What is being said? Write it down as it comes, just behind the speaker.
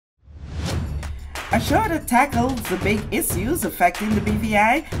a show that tackles the big issues affecting the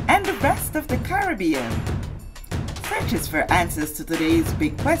BVI and the rest of the Caribbean. Searches for answers to today's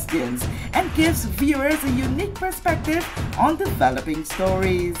big questions and gives viewers a unique perspective on developing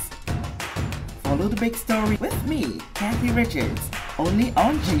stories. Follow the big story with me, Kathy Richards, only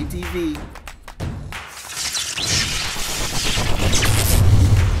on GTV.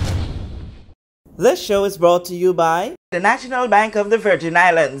 This show is brought to you by the National Bank of the Virgin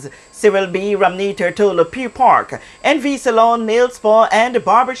Islands, Cyril B. Ramney Tertola Pier Park, NV Salon, Nail Spa and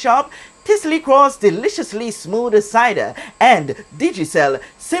Barbershop, Tisley Cross Deliciously Smooth Cider, and Digicel,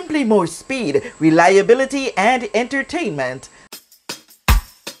 simply more speed, reliability and entertainment.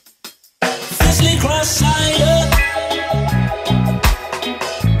 Tisley Cross Cider.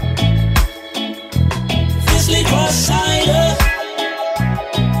 Tisley Cross Cider.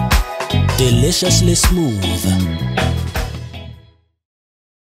 Deliciously smooth.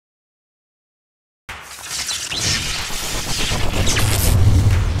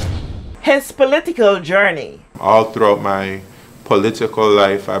 His political journey. All throughout my political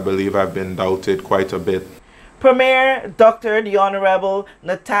life, I believe I've been doubted quite a bit. Premier Dr. the Honorable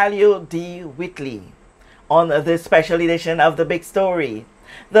Natalio D. Wheatley. On this special edition of The Big Story,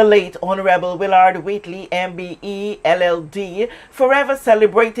 the late Honorable Willard Wheatley, MBE, LLD, forever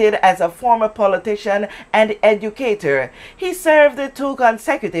celebrated as a former politician and educator. He served 2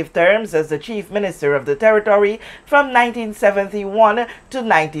 consecutive terms as the Chief Minister of the Territory from 1971 to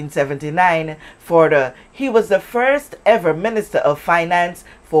 1979. Further, he was the first ever Minister of Finance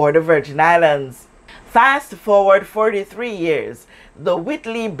for the Virgin Islands. Fast forward 43 years, the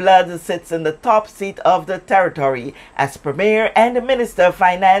Wheatley blood sits in the top seat of the territory as Premier and Minister of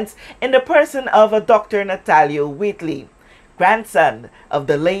Finance in the person of Dr. Natalio Wheatley, grandson of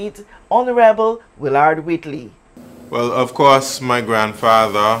the late Honorable Willard Wheatley. Well, of course, my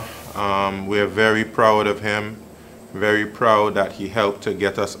grandfather, we're very proud of him, very proud that he helped to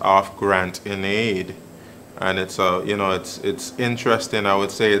get us off grant in aid. And it's, it's interesting. I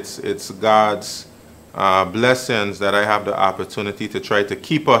would say it's God's blessings that I have the opportunity to try to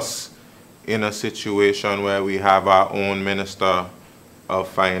keep us in a situation where we have our own Minister of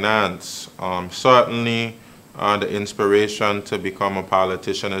Finance. Certainly, the inspiration to become a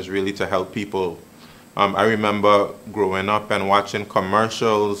politician is really to help people. I remember growing up and watching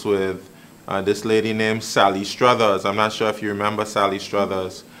commercials with this lady named Sally Struthers. I'm not sure if you remember Sally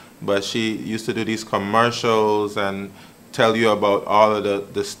Struthers, but she used to do these commercials and tell you about all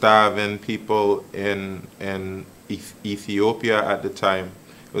of the starving people in Ethiopia at the time.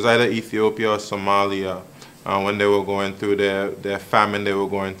 It was either Ethiopia or Somalia when they were going through their famine they were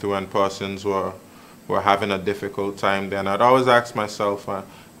going through, and persons were having a difficult time then. I'd always ask myself,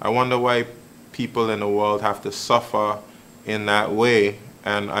 I wonder why people in the world have to suffer in that way,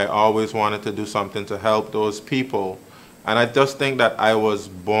 and I always wanted to do something to help those people. And I just think that I was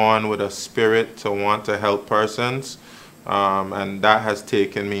born with a spirit to want to help persons. And that has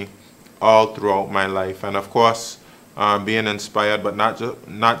taken me all throughout my life. And of course, being inspired, but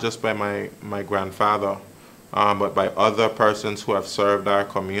not just by my grandfather, but by other persons who have served our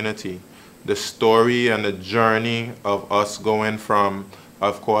community. The story and the journey of us going from,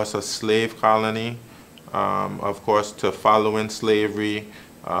 of course, a slave colony, of course, to following slavery,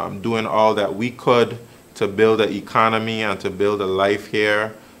 doing all that we could to build an economy and to build a life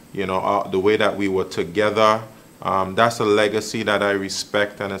here, the way that we were together. That's a legacy that I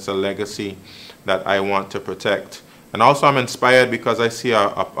respect, and it's a legacy that I want to protect. And also I'm inspired because I see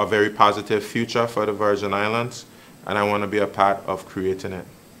a very positive future for the Virgin Islands, and I want to be a part of creating it.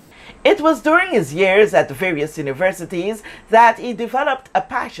 It was during his years at various universities that he developed a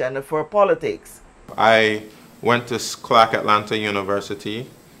passion for politics. I went to Clark Atlanta University,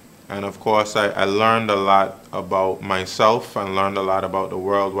 and of course I learned a lot about myself and learned a lot about the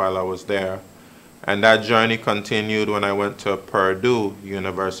world while I was there. And that journey continued when I went to Purdue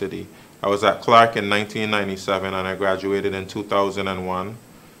University. I was at Clark in 1997 and I graduated in 2001.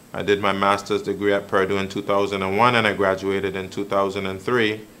 I did my master's degree at Purdue in 2001 and I graduated in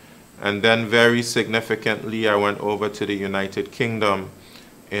 2003. And then very significantly, I went over to the United Kingdom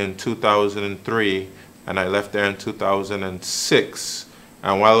in 2003 and I left there in 2006.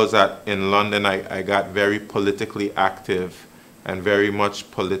 And while I was in London, I got very politically active and very much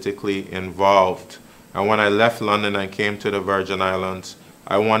politically involved. And when I left London and came to the Virgin Islands,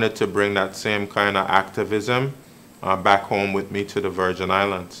 I wanted to bring that same kind of activism back home with me to the Virgin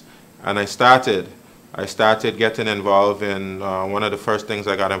Islands. And I started getting involved in, one of the first things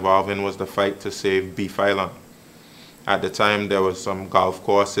I got involved in was the fight to save Beef Island. At the time, there was some golf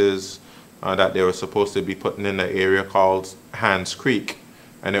courses that they were supposed to be putting in the area called Hans Creek.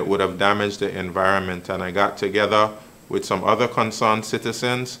 and it would have damaged the environment. And I got together with some other concerned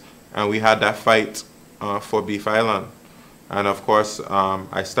citizens, and we had that fight for Beef Island. And of course,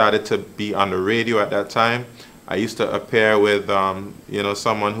 I started to be on the radio at that time. I used to appear with, you know,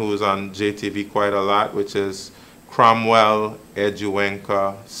 someone who was on JTV quite a lot, which is Cromwell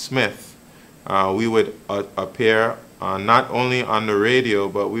Eduwenka Smith. We would appear not only on the radio,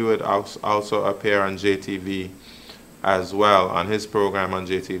 but we would also appear on JTV as well, on his program on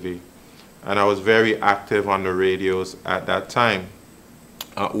JTV. And I was very active on the radios at that time.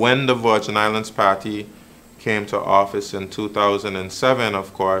 When the Virgin Islands Party came to office in 2007,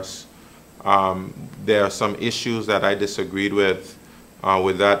 of course, there are some issues that I disagreed with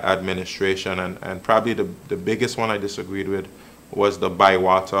that administration, and probably the biggest one I disagreed with was the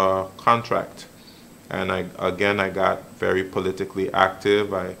Bywater contract. And I got very politically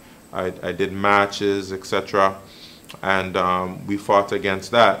active. I did matches, etc., and we fought against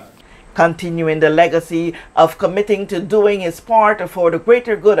that. Continuing the legacy of committing to doing his part for the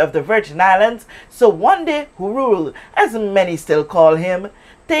greater good of the Virgin Islands, so one day Hurul, as many still call him,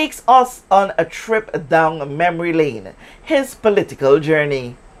 takes us on a trip down memory lane, his political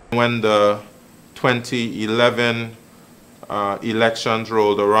journey. When the 2011 elections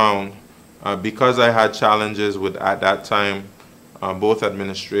rolled around, because I had challenges with, at that time, both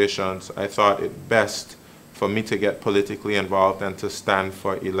administrations, I thought it best for me to get politically involved and to stand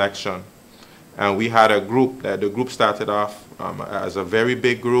for election. And we had a group, the group started off as a very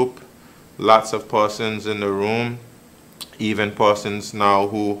big group, lots of persons in the room, even persons now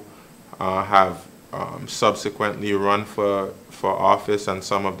who have subsequently run for office, and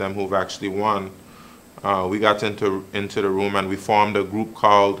some of them who've actually won. We got into the room and we formed a group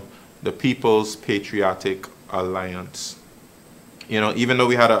called the People's Patriotic Alliance. You know, even though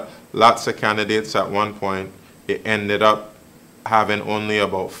we had lots of candidates at one point, it ended up having only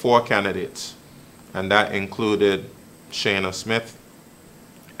about 4 candidates, and that included Shana Smith,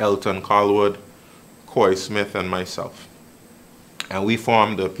 Elton Colwood, Coy Smith, and myself. And we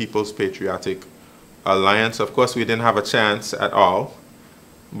formed the People's Patriotic Alliance. Of course, we didn't have a chance at all,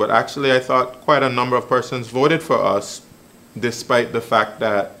 but actually I thought quite a number of persons voted for us, despite the fact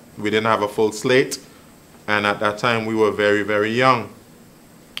that we didn't have a full slate. And at that time, we were very, very young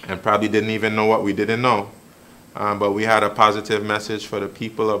and probably didn't even know what we didn't know. But we had a positive message for the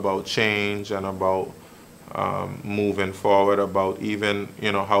people about change and about moving forward, about even,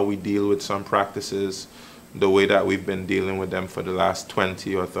 you know, how we deal with some practices the way that we've been dealing with them for the last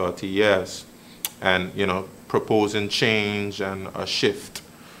 20 or 30 years. And, you know, proposing change and a shift.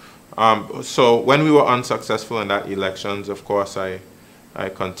 So when we were unsuccessful in that elections, of course, I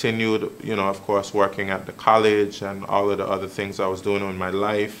continued, you know, of course, working at the college and all of the other things I was doing in my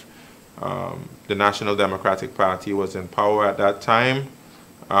life. The National Democratic Party was in power at that time.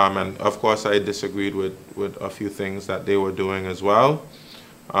 And of course, I disagreed with a few things that they were doing as well.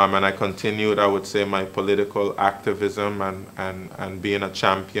 And I continued, I would say, my political activism and being a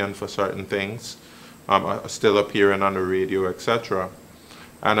champion for certain things, still appearing on the radio, etc.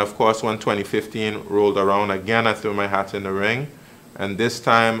 And of course, when 2015 rolled around, again, I threw my hat in the ring. And this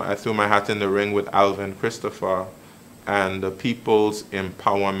time, I threw my hat in the ring with Alvin Christopher and the People's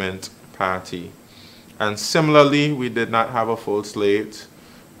Empowerment Party. And similarly, we did not have a full slate.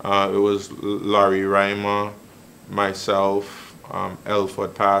 It was Laurie Reimer, myself,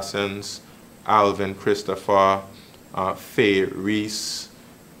 Elford Parsons, Alvin Christopher, Faye Reese,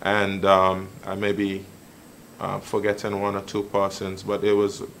 and I may be forgetting 1 or 2 persons, but it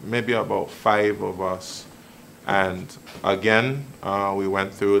was maybe about 5 of us. And again, we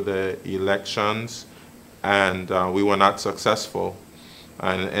went through the elections, and we were not successful.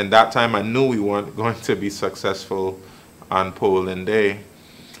 And that time I knew we weren't going to be successful on polling day.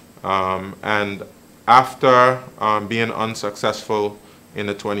 And after being unsuccessful in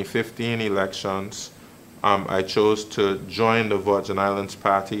the 2015 elections, I chose to join the Virgin Islands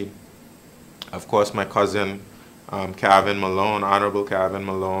Party. Of course, my cousin, Calvin Malone, Honorable Calvin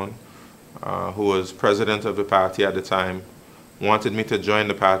Malone, who was president of the party at the time, wanted me to join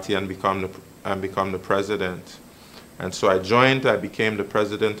the party and become the president. And so I joined. I became the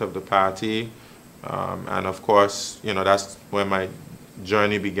president of the party, and of course, you know, that's when my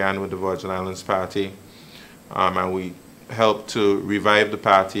journey began with the Virgin Islands Party, and we helped to revive the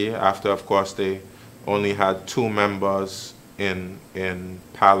party after, of course, they only had 2 members in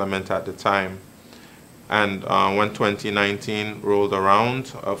Parliament at the time. And when 2019 rolled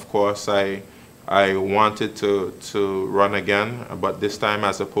around, of course, I wanted to run again, but this time,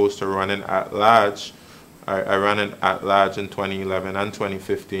 as opposed to running at large, I ran it at large in 2011 and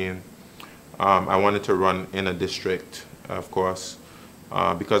 2015. I wanted to run in a district, of course.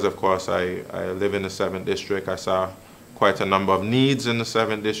 because of course I live in the 7th District. I saw quite a number of needs in the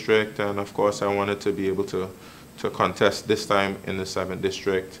 7th District, and of course I wanted to be able to contest this time in the 7th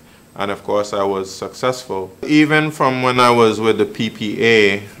District. And of course I was successful. Even from when I was with the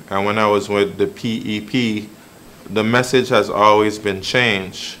PPA and when I was with the PEP, the message has always been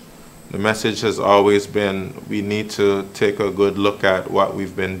changed. The message has always been we need to take a good look at what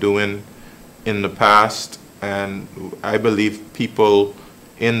we've been doing in the past, and I believe people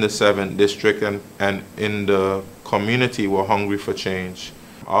in the 7th District and in the community were hungry for change.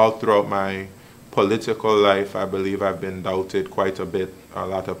 All throughout my political life, I believe I've been doubted quite a bit. A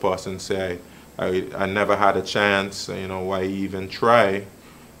lot of persons say I never had a chance, you know, why even try?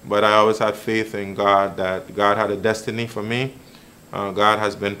 But I always had faith in God, that God had a destiny for me. God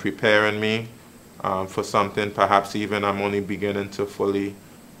has been preparing me for something perhaps even I'm only beginning to fully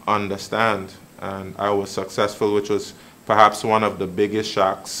understand. And I was successful, which was perhaps one of the biggest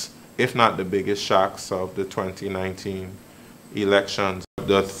shocks, if not the biggest shocks, of the 2019 elections.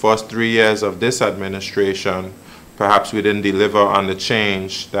 The first 3 years of this administration, perhaps we didn't deliver on the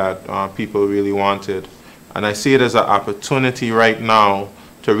change that people really wanted. And I see it as an opportunity right now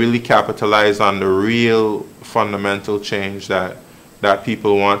to really capitalize on the real fundamental change that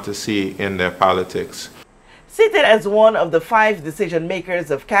people want to see in their politics. Seated as one of the 5 decision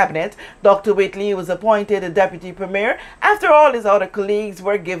makers of cabinet, Dr. Wheatley was appointed a deputy premier after all his other colleagues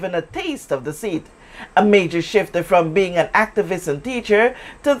were given a taste of the seat. A major shift from being an activist and teacher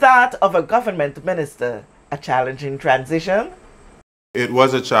to that of a government minister. A challenging transition? It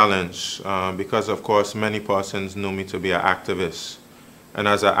was a challenge because of course many persons knew me to be an activist. And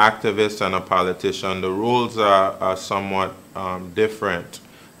as an activist and a politician, the roles are somewhat different.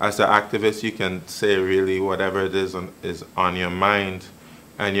 As an activist, you can say really whatever it is on your mind,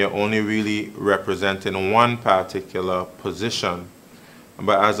 and you're only really representing one particular position.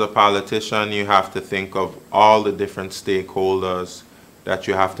 But as a politician, you have to think of all the different stakeholders that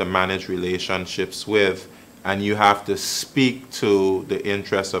you have to manage relationships with, and you have to speak to the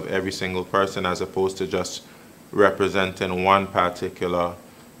interests of every single person as opposed to just representing one particular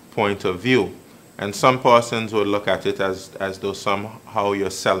point of view. And some persons would look at it as though somehow you're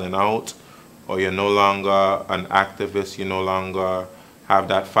selling out, or you're no longer an activist, you no longer have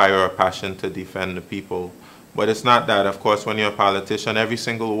that fire or passion to defend the people. But it's not that. Of course, when you're a politician, every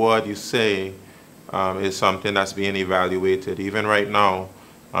single word you say is something that's being evaluated. Even right now,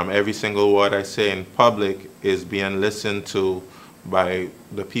 every single word I say in public is being listened to by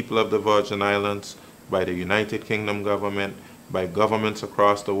the people of the Virgin Islands, by the United Kingdom government, by governments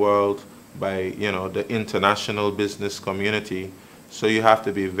across the world, by the international business community. So you have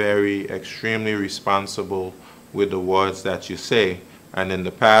to be extremely responsible with the words that you say. And in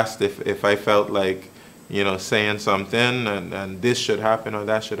the past, if I felt like saying something and this should happen or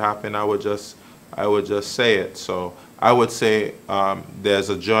that should happen, I would just say it. So I would say there's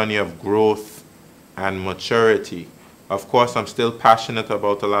a journey of growth and maturity. Of course, I'm still passionate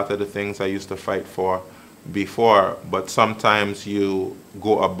about a lot of the things I used to fight for before, but sometimes you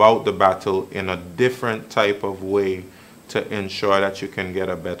go about the battle in a different type of way to ensure that you can get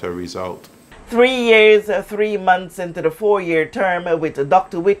a better result. 3 years, 3 months into the 4-year term with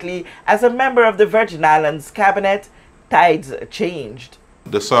Dr. Wheatley as a member of the Virgin Islands cabinet, tides changed.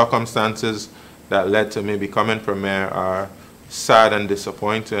 The circumstances that led to me becoming premier are sad and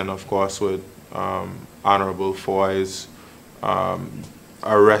disappointing, of course, with Honorable Foy's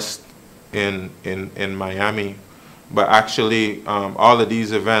arrest in Miami. But actually, all of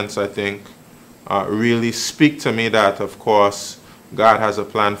these events, I think, really speak to me that, of course, God has a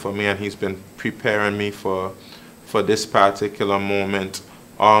plan for me, and He's been preparing me for this particular moment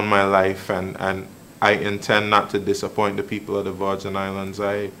all my life, and I intend not to disappoint the people of the Virgin Islands.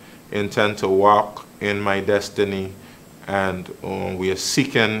 I intend to walk in my destiny, and we are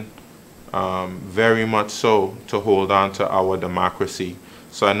seeking very much so to hold on to our democracy.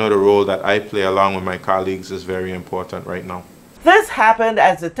 So I know the role that I play along with my colleagues is very important right now. This happened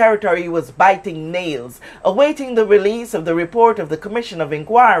as the territory was biting nails, awaiting the release of the report of the Commission of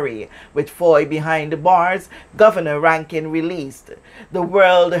Inquiry, with Foy behind the bars, Governor Rankin released. The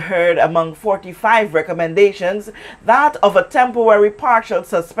world heard among 45 recommendations that of a temporary partial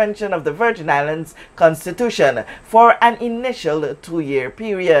suspension of the Virgin Islands Constitution for an initial 2-year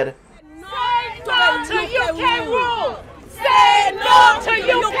period. Say no to UK rule! Say no to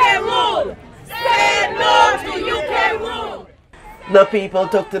UK rule! Say no to UK rule! The people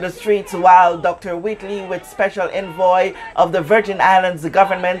took to the streets while Dr. Wheatley, with special envoy of the Virgin Islands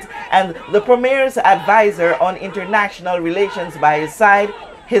government and the Premier's advisor on international relations by his side,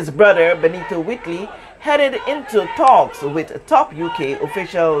 his brother Benito Wheatley, headed into talks with top UK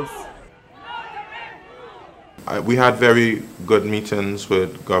officials. We had very good meetings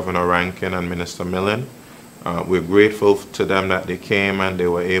with Governor Rankin and Minister Millen. We're grateful to them that they came and they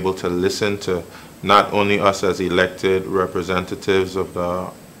were able to listen to not only us as elected representatives of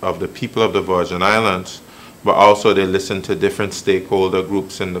the people of the Virgin Islands, but also they listened to different stakeholder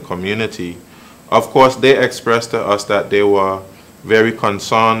groups in the community. Of course, they expressed to us that they were very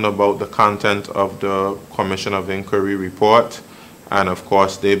concerned about the content of the Commission of Inquiry report, and of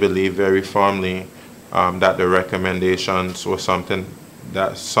course they believe very firmly that the recommendations were something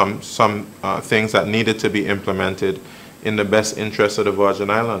that some things that needed to be implemented in the best interest of the Virgin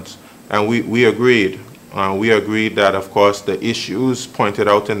Islands. And we agreed. We agreed that, of course, the issues pointed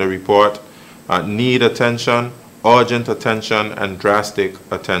out in the report need attention, urgent attention, and drastic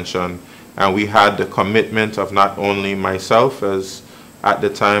attention. And we had the commitment of not only myself as at the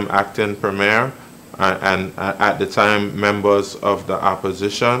time acting premier and at the time members of the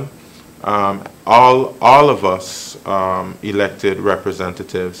opposition, all of us elected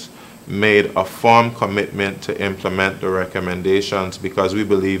representatives made a firm commitment to implement the recommendations because we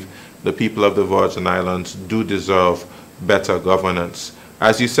believe the people of the Virgin Islands do deserve better governance.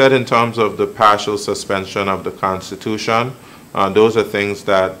 As you said, in terms of the partial suspension of the Constitution, those are things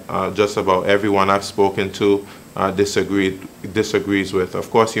that just about everyone I've spoken to disagrees with. Of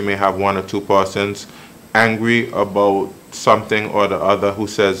course, you may have one or two persons angry about something or the other who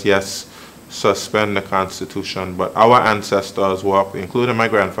says, yes, suspend the Constitution. But our ancestors worked, including my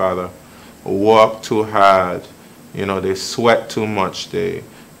grandfather, worked too hard. You know, they sweat too much. They,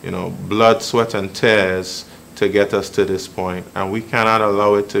 you know, blood, sweat, and tears to get us to this point. And we cannot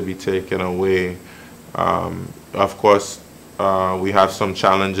allow it to be taken away. Of course, we have some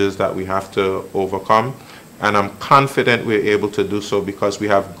challenges that we have to overcome. And I'm confident we're able to do so because we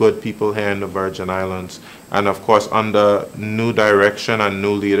have good people here in the Virgin Islands. And of course, under new direction and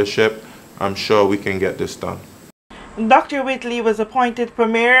new leadership, I'm sure we can get this done. Dr. Wheatley was appointed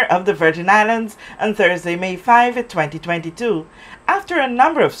Premier of the Virgin Islands on Thursday, May 5, 2022, after a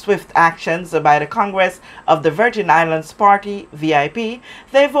number of swift actions by the Congress of the Virgin Islands Party, VIP.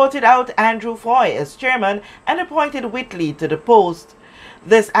 They voted out Andrew Foy as chairman and appointed Wheatley to the post.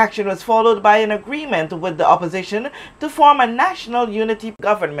 This action was followed by an agreement with the opposition to form a national unity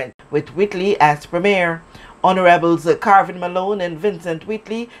government with Wheatley as premier. Honorables Carvin Malone and Vincent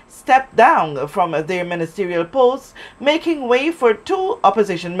Wheatley stepped down from their ministerial posts, making way for two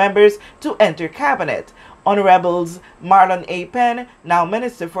opposition members to enter cabinet. Honorables Marlon A. Penn, now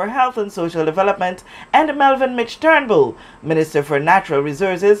Minister for Health and Social Development, and Melvin Mitch Turnbull, Minister for Natural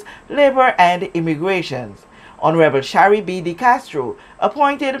Resources, Labor and Immigration. Honorable Shari B. De Castro,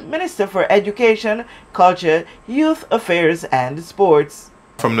 appointed Minister for Education, Culture, Youth Affairs and Sports.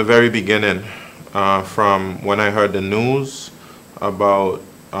 From the very beginning, from when I heard the news about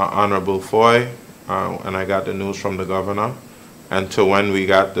Honorable Foy, and I got the news from the governor, and to when we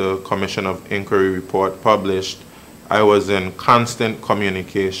got the Commission of Inquiry report published, I was in constant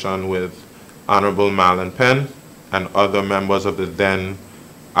communication with Honorable Marlon Penn and other members of the then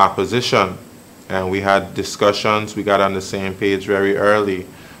opposition. And we had discussions, we got on the same page very early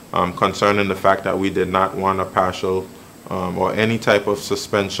concerning the fact that we did not want a partial or any type of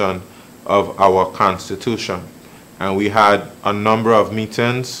suspension of our Constitution. And we had a number of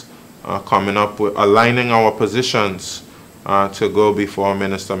meetings coming up with aligning our positions to go before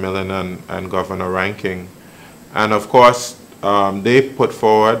Minister Millen and Governor Rankin. And of course, they put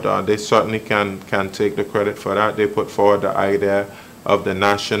forward, they certainly can take the credit for that, they put forward the idea of the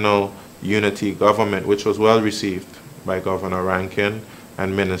national unity government, which was well received by Governor Rankin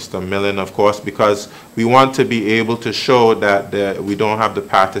and Minister Millen, of course, because we want to be able to show that we don't have the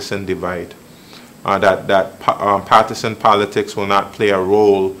partisan divide, that partisan politics will not play a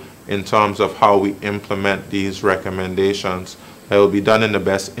role in terms of how we implement these recommendations. That will be done in the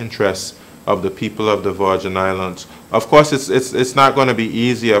best interests of the people of the Virgin Islands. Of course, it's not going to be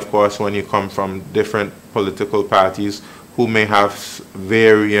easy, of course, when you come from different political parties who may have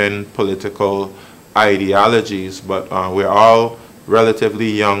varying political ideologies, but we're all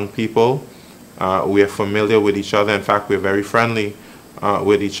relatively young people. We are familiar with each other. In fact, we're very friendly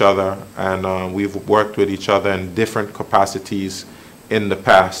with each other, and we've worked with each other in different capacities in the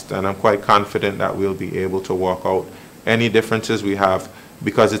past, and I'm quite confident that we'll be able to work out any differences we have,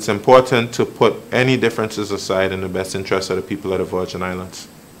 because it's important to put any differences aside in the best interest of the people of the Virgin Islands.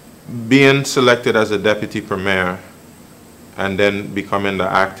 Being selected as a deputy premier and then becoming the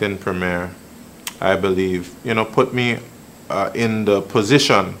acting premier, I believe, put me in the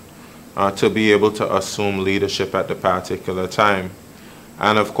position to be able to assume leadership at the particular time.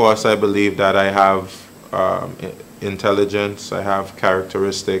 And of course, I believe that I have intelligence, I have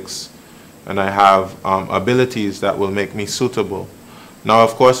characteristics, and I have abilities that will make me suitable. Now,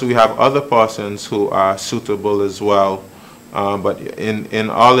 of course, we have other persons who are suitable as well, but in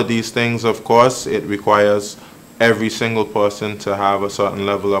all of these things, of course, it requires every single person to have a certain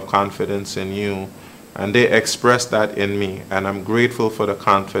level of confidence in you, and they expressed that in me, and I'm grateful for the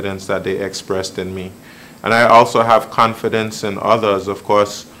confidence that they expressed in me. And I also have confidence in others. Of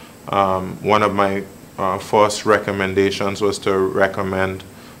course, one of my first recommendations was to recommend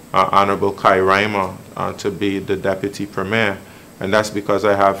Honorable Kai Reimer to be the Deputy Premier. And that's because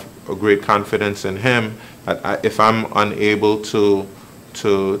I have a great confidence in him that if I'm unable to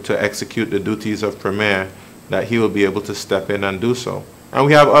execute the duties of Premier, that he will be able to step in and do so. And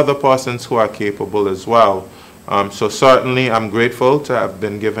we have other persons who are capable as well. So certainly I'm grateful to have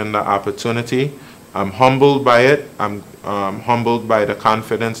been given the opportunity. I'm humbled by it. I'm humbled by the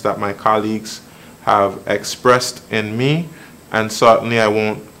confidence that my colleagues have expressed in me, and certainly I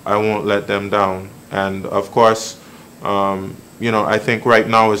won't let them down. And of course, you know, I think right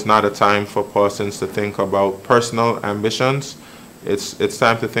now is not a time for persons to think about personal ambitions. It's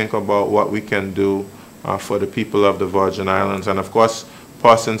time to think about what we can do for the people of the Virgin Islands. And of course,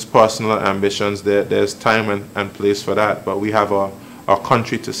 persons' personal ambitions, there's time and place for that. But we have our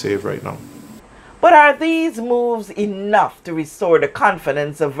country to save right now. But are these moves enough to restore the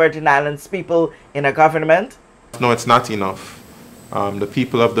confidence of Virgin Islands people in a government? No, it's not enough. The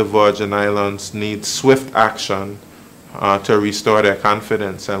people of the Virgin Islands need swift action to restore their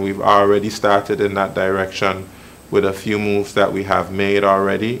confidence, and we've already started in that direction with a few moves that we have made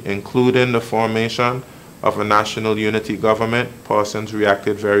already, including the formation of a national unity government. Persons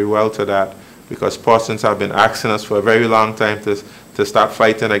reacted very well to that, because persons have been asking us for a very long time to stop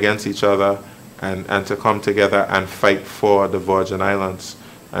fighting against each other and to come together and fight for the Virgin Islands.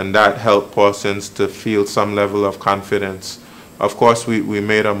 And that helped persons to feel some level of confidence. Of course, we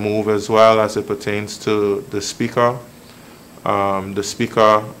made a move as well as it pertains to the Speaker. The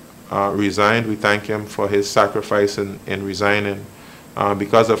Speaker resigned. We thank him for his sacrifice in resigning,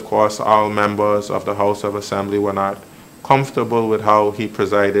 because of course all members of the House of Assembly were not comfortable with how he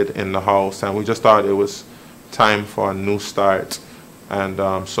presided in the House, and we just thought it was time for a new start.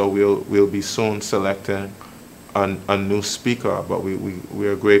 And so we'll be soon selecting a new Speaker, but we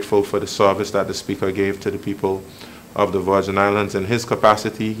are grateful for the service that the Speaker gave to the people of the Virgin Islands. In his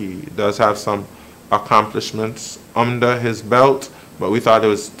capacity, he does have some accomplishments under his belt, but we thought it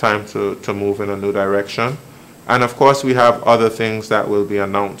was time to move in a new direction. And of course, we have other things that will be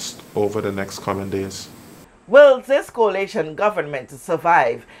announced over the next coming days. Will this coalition government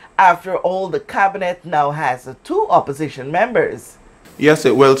survive after all the cabinet now has 2 opposition members? Yes,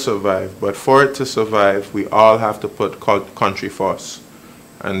 it will survive, but for it to survive, we all have to put country first.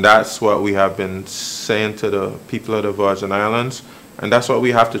 And that's what we have been saying to the people of the Virgin Islands, and that's what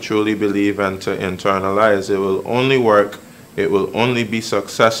we have to truly believe and to internalize. It will only work, it will only be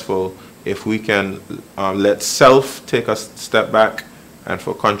successful if we can let self take a step back and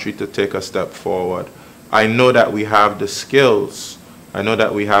for country to take a step forward. I know that we have the skills, I know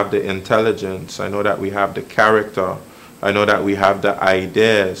that we have the intelligence, I know that we have the character, I know that we have the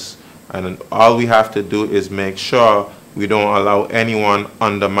ideas, and all we have to do is make sure we don't allow anyone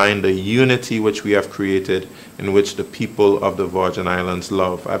undermine the unity which we have created, in which the people of the Virgin Islands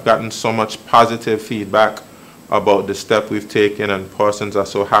love. I've gotten so much positive feedback about the step we've taken, and persons are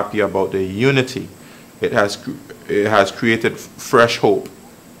so happy about the unity. It has created fresh hope,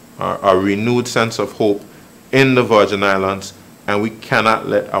 a renewed sense of hope in the Virgin Islands, and we cannot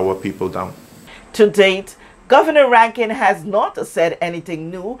let our people down. To date, Governor Rankin has not said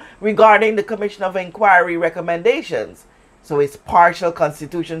anything new regarding the Commission of Inquiry recommendations. So is partial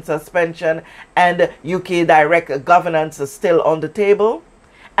constitution suspension and UK direct governance still on the table?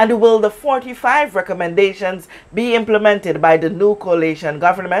 And will the 45 recommendations be implemented by the new coalition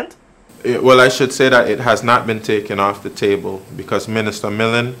government? Well, I should say that it has not been taken off the table, because Minister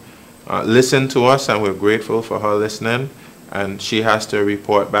Millen listened to us, and we're grateful for her listening, and she has to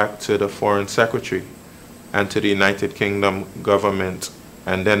report back to the Foreign Secretary and to the United Kingdom government,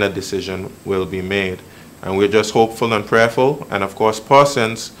 and then a decision will be made. And we're just hopeful and prayerful, and of course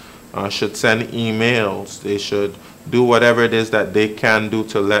persons should send emails. They should do whatever it is that they can do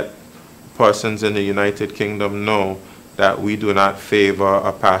to let persons in the United Kingdom know that we do not favor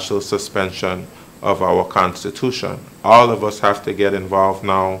a partial suspension of our Constitution. All of us have to get involved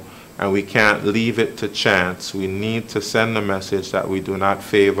now, and we can't leave it to chance. We need to send the message that we do not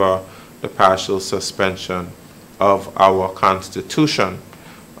favor the partial suspension of our Constitution.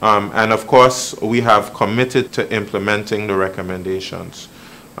 And of course, we have committed to implementing the recommendations.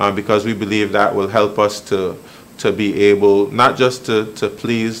 because we believe that will help us to be able not just to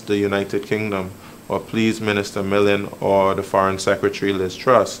please the United Kingdom or please Minister Millen or the Foreign Secretary Liz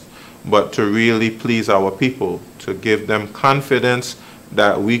Truss, but to really please our people, to give them confidence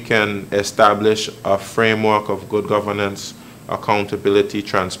that we can establish a framework of good governance, accountability,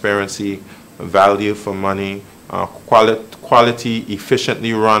 transparency, value for money, quality,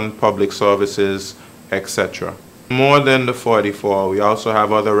 efficiently run public services, etc. More than the 44, we also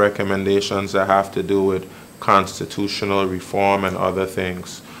have other recommendations that have to do with constitutional reform and other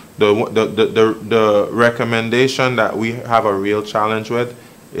things. The recommendation that we have a real challenge with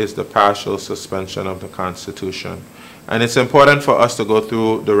is the partial suspension of the Constitution. And it's important for us to go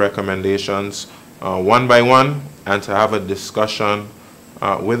through the recommendations one by one and to have a discussion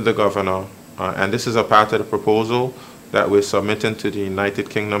with the governor. And this is a part of the proposal that we're submitting to the United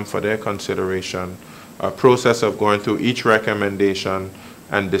Kingdom for their consideration. A process of going through each recommendation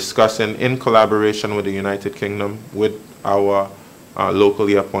and discussing in collaboration with the United Kingdom, with our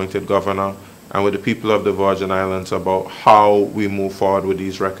locally appointed governor, and with the people of the Virgin Islands about how we move forward with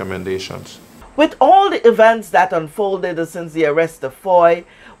these recommendations. With all the events that unfolded since the arrest of Foy,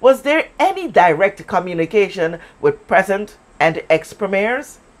 was there any direct communication with present and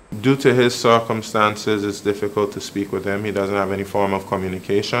ex-premiers? Due to his circumstances, it's difficult to speak with him. He doesn't have any form of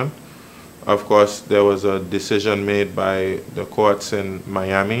communication. Of course, there was a decision made by the courts in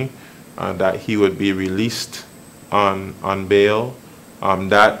Miami that he would be released on bail.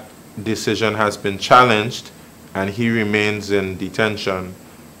 That decision has been challenged, and he remains in detention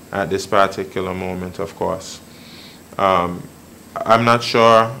at this particular moment, of course. I'm not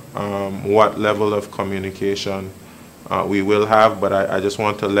sure what level of communication we will have, but I just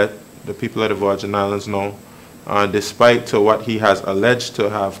want to let the people of the Virgin Islands know, despite to what he has alleged to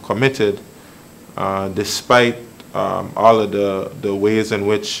have committed, despite all of the ways in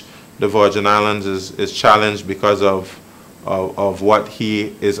which the Virgin Islands is challenged because of what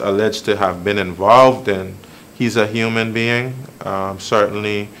he is alleged to have been involved in, he's a human being.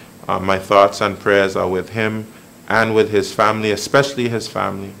 Certainly my thoughts and prayers are with him and with his family, especially his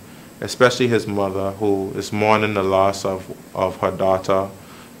mother, who is mourning the loss of her daughter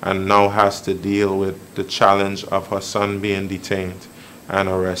and now has to deal with the challenge of her son being detained and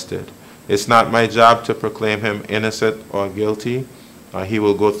arrested. It's not my job to proclaim him innocent or guilty. He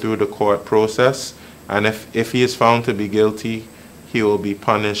will go through the court process, and if he is found to be guilty, he will be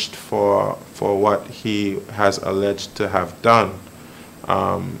punished for what he has alleged to have done.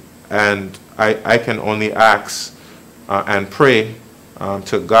 And I can only ask and pray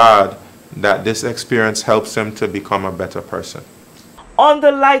to God that this experience helps him to become a better person. On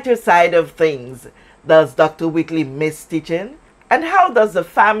the lighter side of things, does Dr. Wheatley miss teaching? And how does the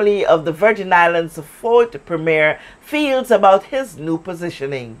family of the Virgin Islands' fourth Premier feels about his new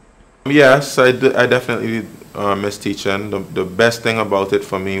positioning? Yes, I definitely miss teaching. The best thing about it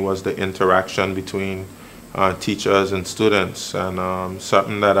for me was the interaction between teachers and students, and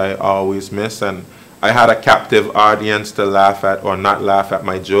something that I always miss. And I had a captive audience to laugh at or not laugh at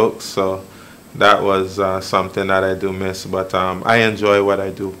my jokes, so that was something that I do miss. But I enjoy what I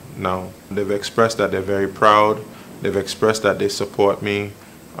do now. They've expressed that they're very proud. They've expressed that they support me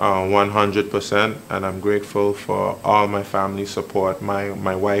 100%, and I'm grateful for all my family support,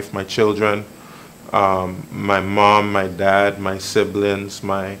 my wife, my children, my mom, my dad, my siblings,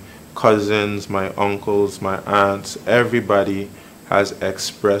 my cousins, my uncles, my aunts. Everybody has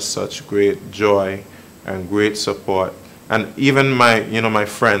expressed such great joy and great support. And even my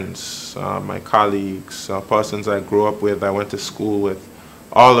friends, my colleagues, persons I grew up with, I went to school with,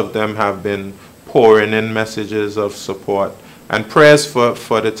 all of them have been pouring in messages of support and prayers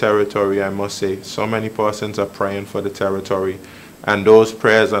for the territory, I must say. So many persons are praying for the territory, and those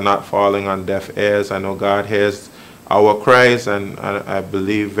prayers are not falling on deaf ears. I know God hears our cries, and I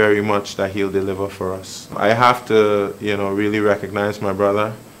believe very much that He'll deliver for us. I have to, really recognize my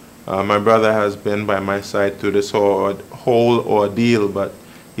brother. My brother has been by my side through this whole ordeal, but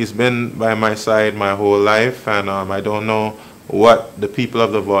he's been by my side my whole life, and I don't know what the people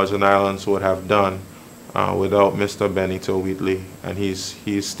of the Virgin Islands would have done without Mr. Benito Wheatley. And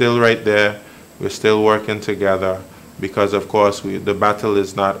he's still right there. We're still working together because, of course, the battle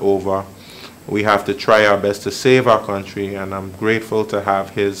is not over. We have to try our best to save our country, and I'm grateful to have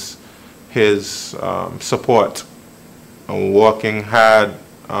his support and working hard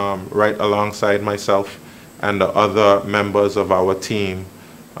right alongside myself and the other members of our team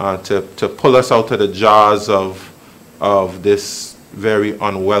to pull us out of the jaws of this very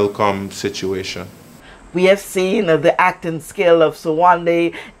unwelcome situation. We have seen the acting skill of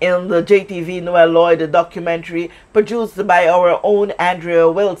Sowande in the JTV Noel Lloyd documentary produced by our own Andrea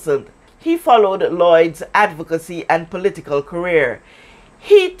Wilson. He followed Lloyd's advocacy and political career.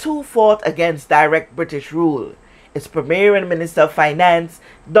 He too fought against direct British rule. Its Premier and Minister of Finance,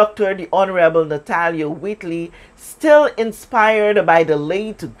 Dr. the Honorable Natalio Wheatley, still inspired by the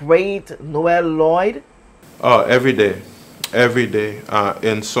late great Noel Lloyd? Oh, every day,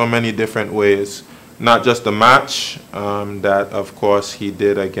 in so many different ways. Not just the match that, of course, he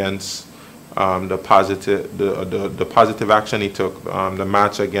did against the positive action he took, the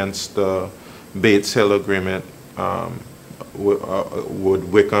match against the Bates Hill Agreement with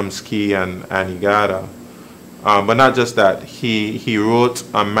Wickham's Key and Igata. But not just that, he wrote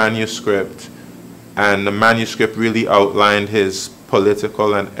a manuscript, and the manuscript really outlined his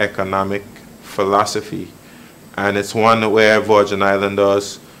political and economic philosophy. And it's one where Virgin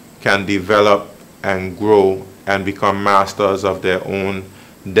Islanders can develop and grow and become masters of their own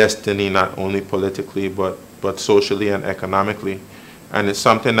destiny, not only politically, but socially and economically. And it's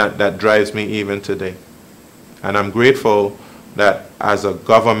something that drives me even today. And I'm grateful that as a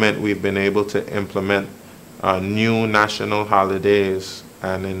government we've been able to implement new national holidays,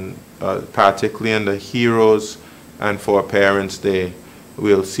 and particularly in the Heroes and for Parents' Day,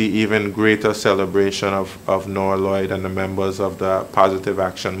 we'll see even greater celebration of Noel Lloyd and the members of the Positive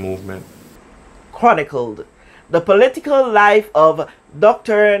Action Movement. Chronicled the political life of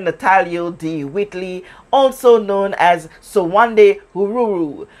Dr. Natalio D. Wheatley, also known as Sowande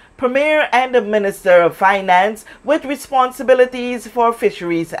Hururu, Premier and Minister of Finance with responsibilities for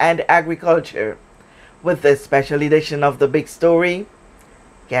fisheries and agriculture. With this special edition of The Big Story,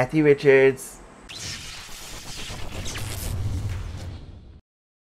 Kathy Richards.